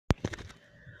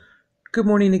Good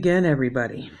morning again,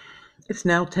 everybody. It's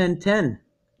now 10:10,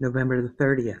 November the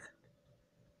 30th.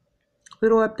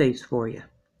 Little updates for you.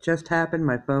 Just happened,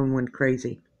 my phone went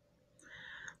crazy.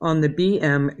 On the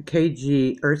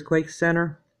BMKG Earthquake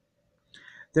Center,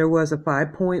 there was a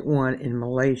 5.1 in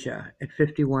Malaysia at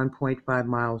 51.5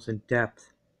 miles in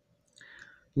depth.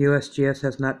 USGS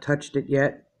has not touched it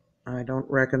yet. I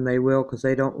don't reckon they will because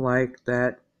they don't like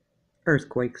that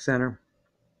earthquake center.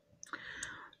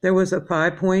 There was a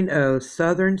 5.0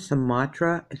 Southern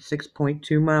Sumatra at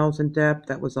 6.2 miles in depth.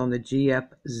 That was on the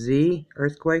GFZ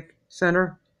Earthquake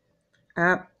Center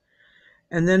app.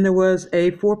 And then there was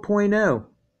a 4.0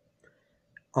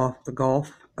 off the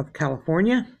Gulf of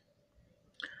California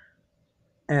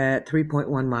at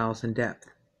 3.1 miles in depth.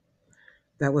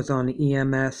 That was on the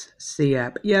EMSC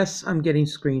app. Yes, I'm getting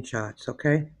screenshots,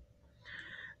 okay?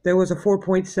 There was a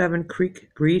 4.7 Creek,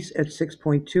 Greece at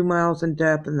 6.2 miles in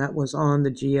depth, and that was on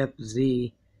the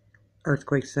GFZ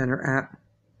Earthquake Center app.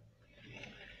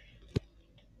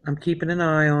 I'm keeping an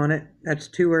eye on it. That's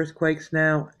 2 earthquakes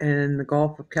now in the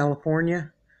Gulf of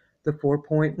California. The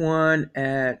 4.1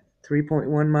 at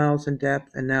 3.1 miles in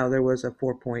depth, and now there was a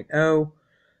 4.0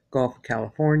 Gulf of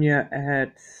California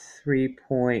at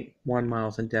 3.1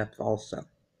 miles in depth also.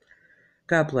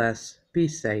 God bless. Be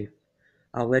safe.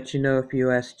 I'll let you know if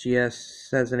USGS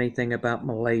says anything about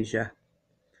Malaysia.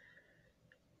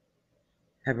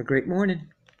 Have a great morning.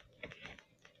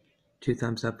 2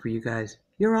 thumbs up for you guys.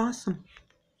 You're awesome.